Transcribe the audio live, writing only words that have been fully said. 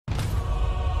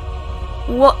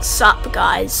What's up,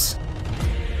 guys?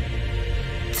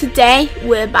 Today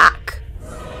we're back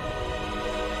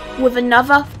with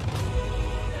another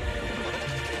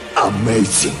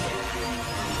amazing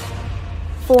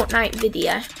Fortnite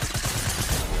video.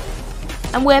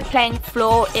 And we're playing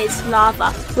Floor is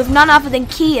Lava with none other than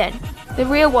Kian. The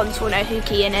real ones will know who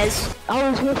Kian is. I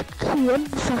was with Kian,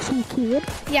 sassy Kian.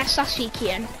 Yeah, sassy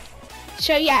Kian.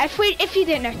 So yeah, if you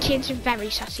didn't know, Kian's a very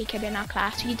sassy kid in our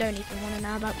class. You don't even want to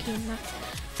know about Kian now.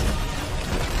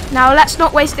 Now let's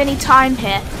not waste any time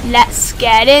here. Let's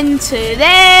get into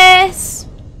this.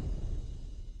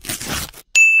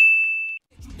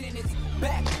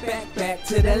 Back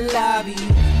to the lobby.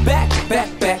 Back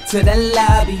to the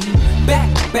lobby.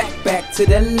 Back to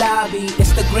the lobby.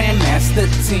 It's the GrandMaster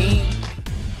team.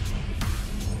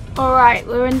 Alright,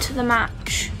 we're into the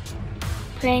match.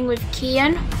 Playing with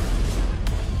Kian.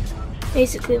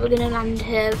 Basically, we're going to land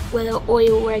here where the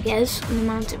oil rig is on the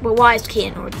mountain. Well, why is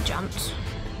Kian already jumped?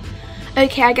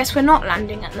 Okay, I guess we're not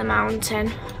landing at the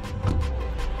mountain.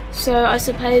 So I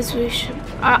suppose we should...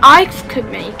 I could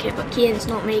make it, but Kian's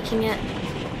not making it.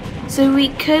 So we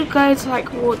could go to like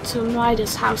to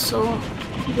Midas house, or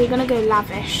we're going to go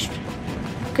lavish.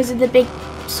 Because of the big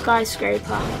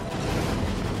skyscraper.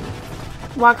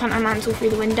 Why can't I mantle through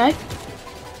the window?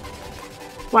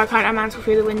 Why can't I mantle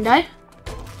through the window?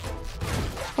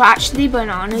 Well, actually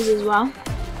bananas as well.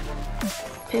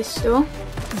 Pistol.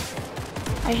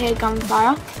 I hear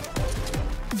gunfire.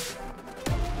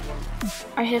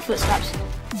 I hear footsteps.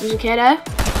 There's a kiddo.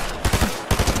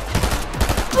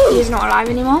 He's not alive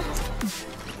anymore.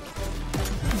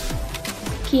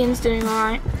 Kian's doing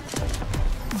alright.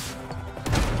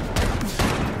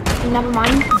 Never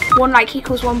mind. One like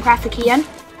equals one prayer for Kian.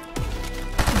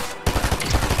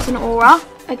 It's an aura.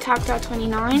 Attacked at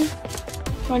 29.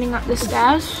 Running up the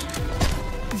stairs.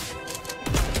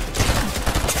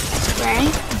 Spray.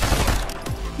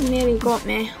 He nearly got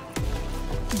me.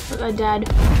 But they're dead.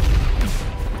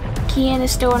 Kian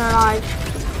is still unalive.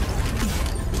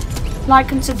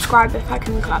 Like and subscribe if I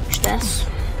can clutch this.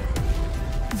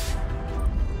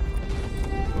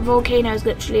 Volcano is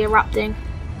literally erupting.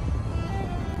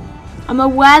 I'm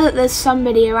aware that there's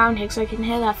somebody around here because I can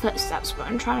hear their footsteps, but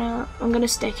I'm gonna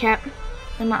stick it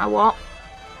no matter what.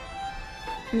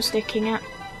 I'm sticking it.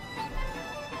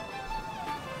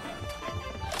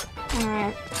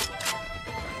 Alright.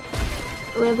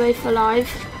 We're both alive.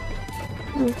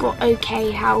 We've got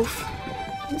okay health.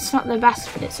 It's not the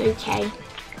best, but it's okay.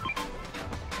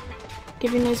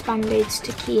 Giving those band-aids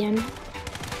to Kian.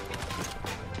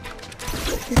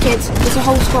 The kids, there's a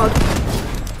whole squad.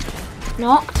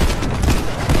 Knocked.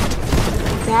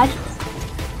 Dead.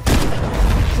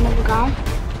 There's another guy.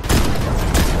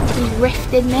 He's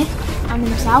rifted me and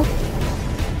himself.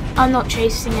 I'm not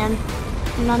chasing him.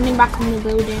 I'm landing back on the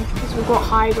building because we've got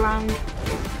high ground.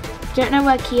 Don't know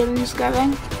where Kian's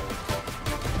going.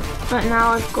 But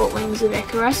now I've got Wings of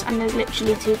Icarus and there's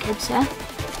literally two kids here.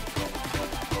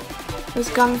 There's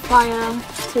gunfire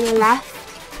to the left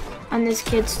and there's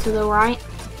kids to the right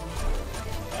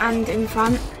and in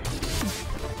front.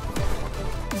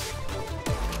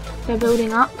 They're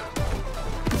building up.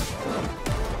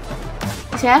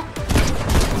 He's here.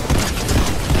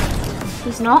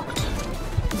 He's knocked.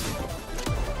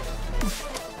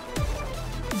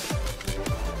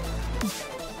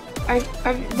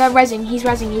 They're rezzing. He's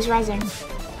rezzing.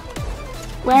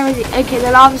 Where is he? Okay,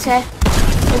 the lava's here.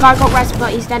 The guy got rezzed,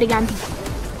 but he's dead again.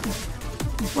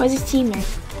 Where's his teammate?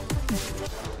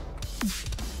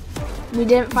 We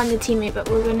didn't find the teammate, but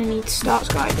we're gonna need to start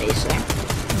Skybase, so.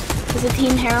 There's a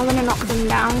team here, I'm gonna knock them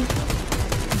down.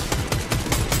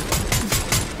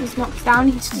 He's knocked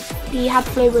down, he had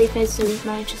flow briefers, so he's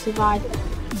managed to survive.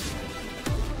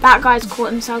 That guy's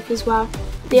caught himself as well.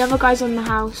 The other guy's on the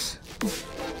house.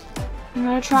 I'm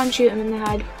gonna try and shoot him in the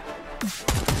head.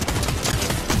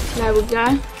 There we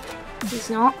go. He's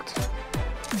knocked.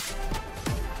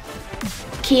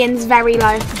 Kian's very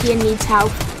low. Kian needs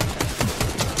help.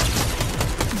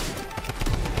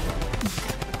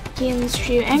 Kian's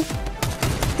shooting.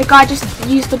 The guy just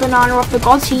used the banana off the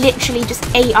gods. He literally just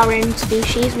ate our own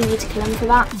species. We need to kill him for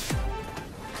that.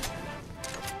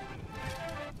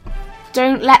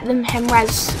 Don't let him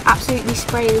res. Absolutely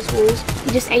spray his walls.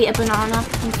 He just ate a banana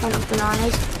in front of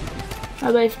bananas.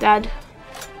 They're both dead.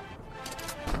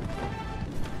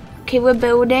 Okay, we're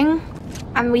building,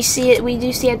 and we see it. We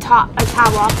do see a tower. And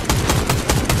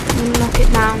knock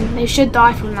it down. They should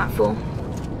die from that fall.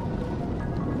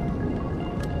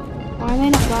 Why are they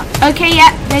not that? Okay,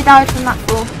 yeah, they died from that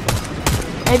fall.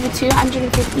 Over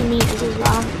 250 meters as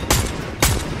well.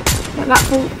 But that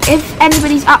fall. If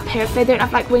anybody's up here, if they don't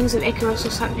have like Wings of Icarus or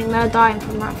something, they're dying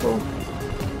from that fall.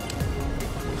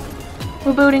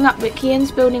 We're building up, but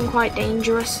Kian's building quite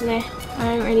dangerously.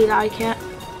 I don't really like it.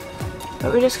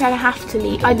 But we're just going to have to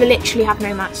leave. I literally have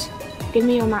no mats. Give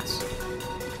me your mats.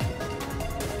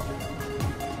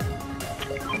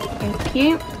 Thank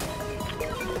you.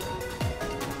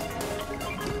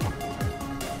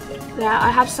 There, I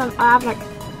have like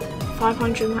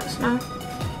 500 mats now.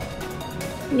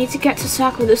 We need to get to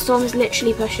circle. The storm is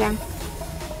literally pushing.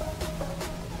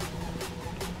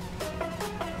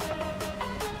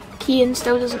 Kian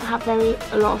still doesn't have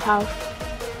a lot of health.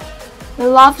 The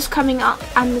lava's coming up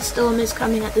and the storm is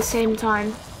coming at the same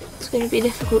time. It's going to be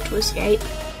difficult to escape.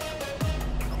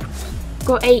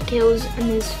 Got 8 kills and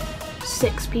there's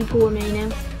 6 people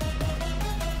remaining.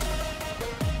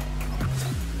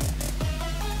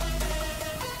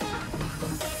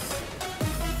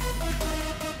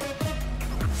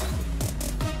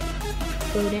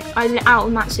 Build it. I'm out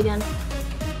of mats again.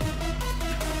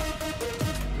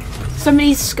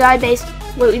 Somebody's sky base.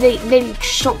 Well, they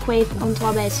shockwave onto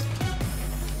our base.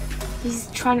 He's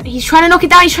trying to knock it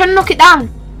down. He's trying to knock it down.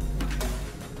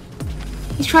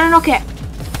 He's trying to knock it.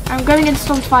 I'm going into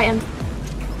storm to fight him.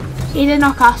 He did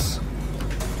knock us,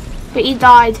 but he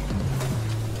died.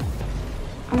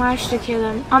 I managed to kill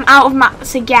him. I'm out of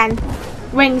mats again.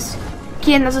 Rings.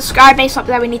 Kian, there's a sky base up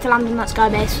there. We need to land on that sky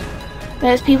base.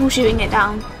 There's people shooting it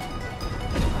down.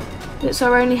 It's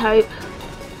our only hope.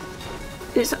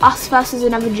 It's us versus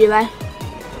another duo.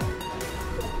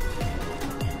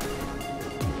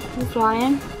 I'm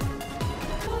flying.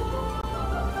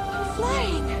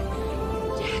 Flying.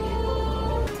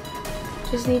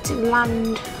 Just need to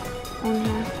land on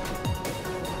her.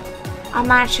 I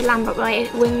managed to land, but my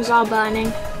wings are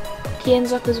burning.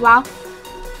 Kian's up as well.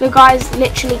 The guy's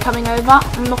literally coming over.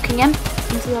 I'm knocking him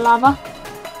into the lava.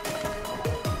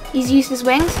 He's used his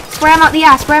wings. Spray him out the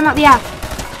air. Spray him out the air.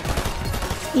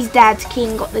 He's dead.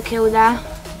 Kian got the kill there.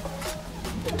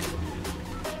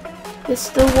 There's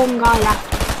still one guy left.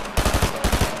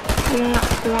 Bringing up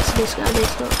the rest of this guy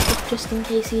just in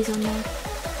case he's on there.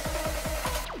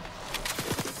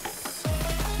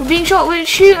 We're being shot. We're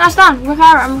shooting us down.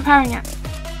 Repair it. I'm repairing it.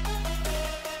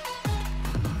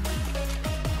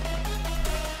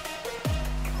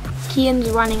 Kian's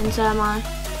running and so am I.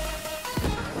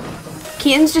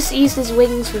 Kian's just used his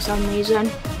wings for some reason.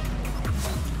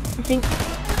 I think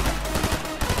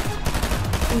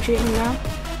I'm shooting him now.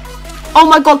 Oh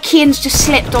my god, Kian's just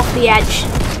slipped off the edge.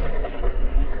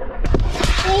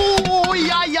 Oh,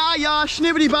 yeah,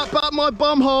 snibbity bat my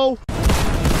bum hole.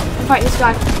 I'm fighting this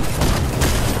guy.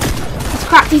 He's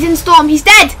cracked, he's in storm, he's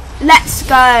dead! Let's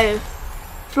go.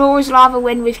 Floor is lava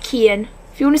win with Kian.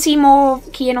 If you want to see more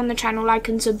of Kian on the channel, like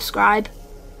and subscribe.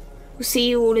 We'll see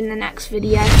you all in the next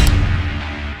video.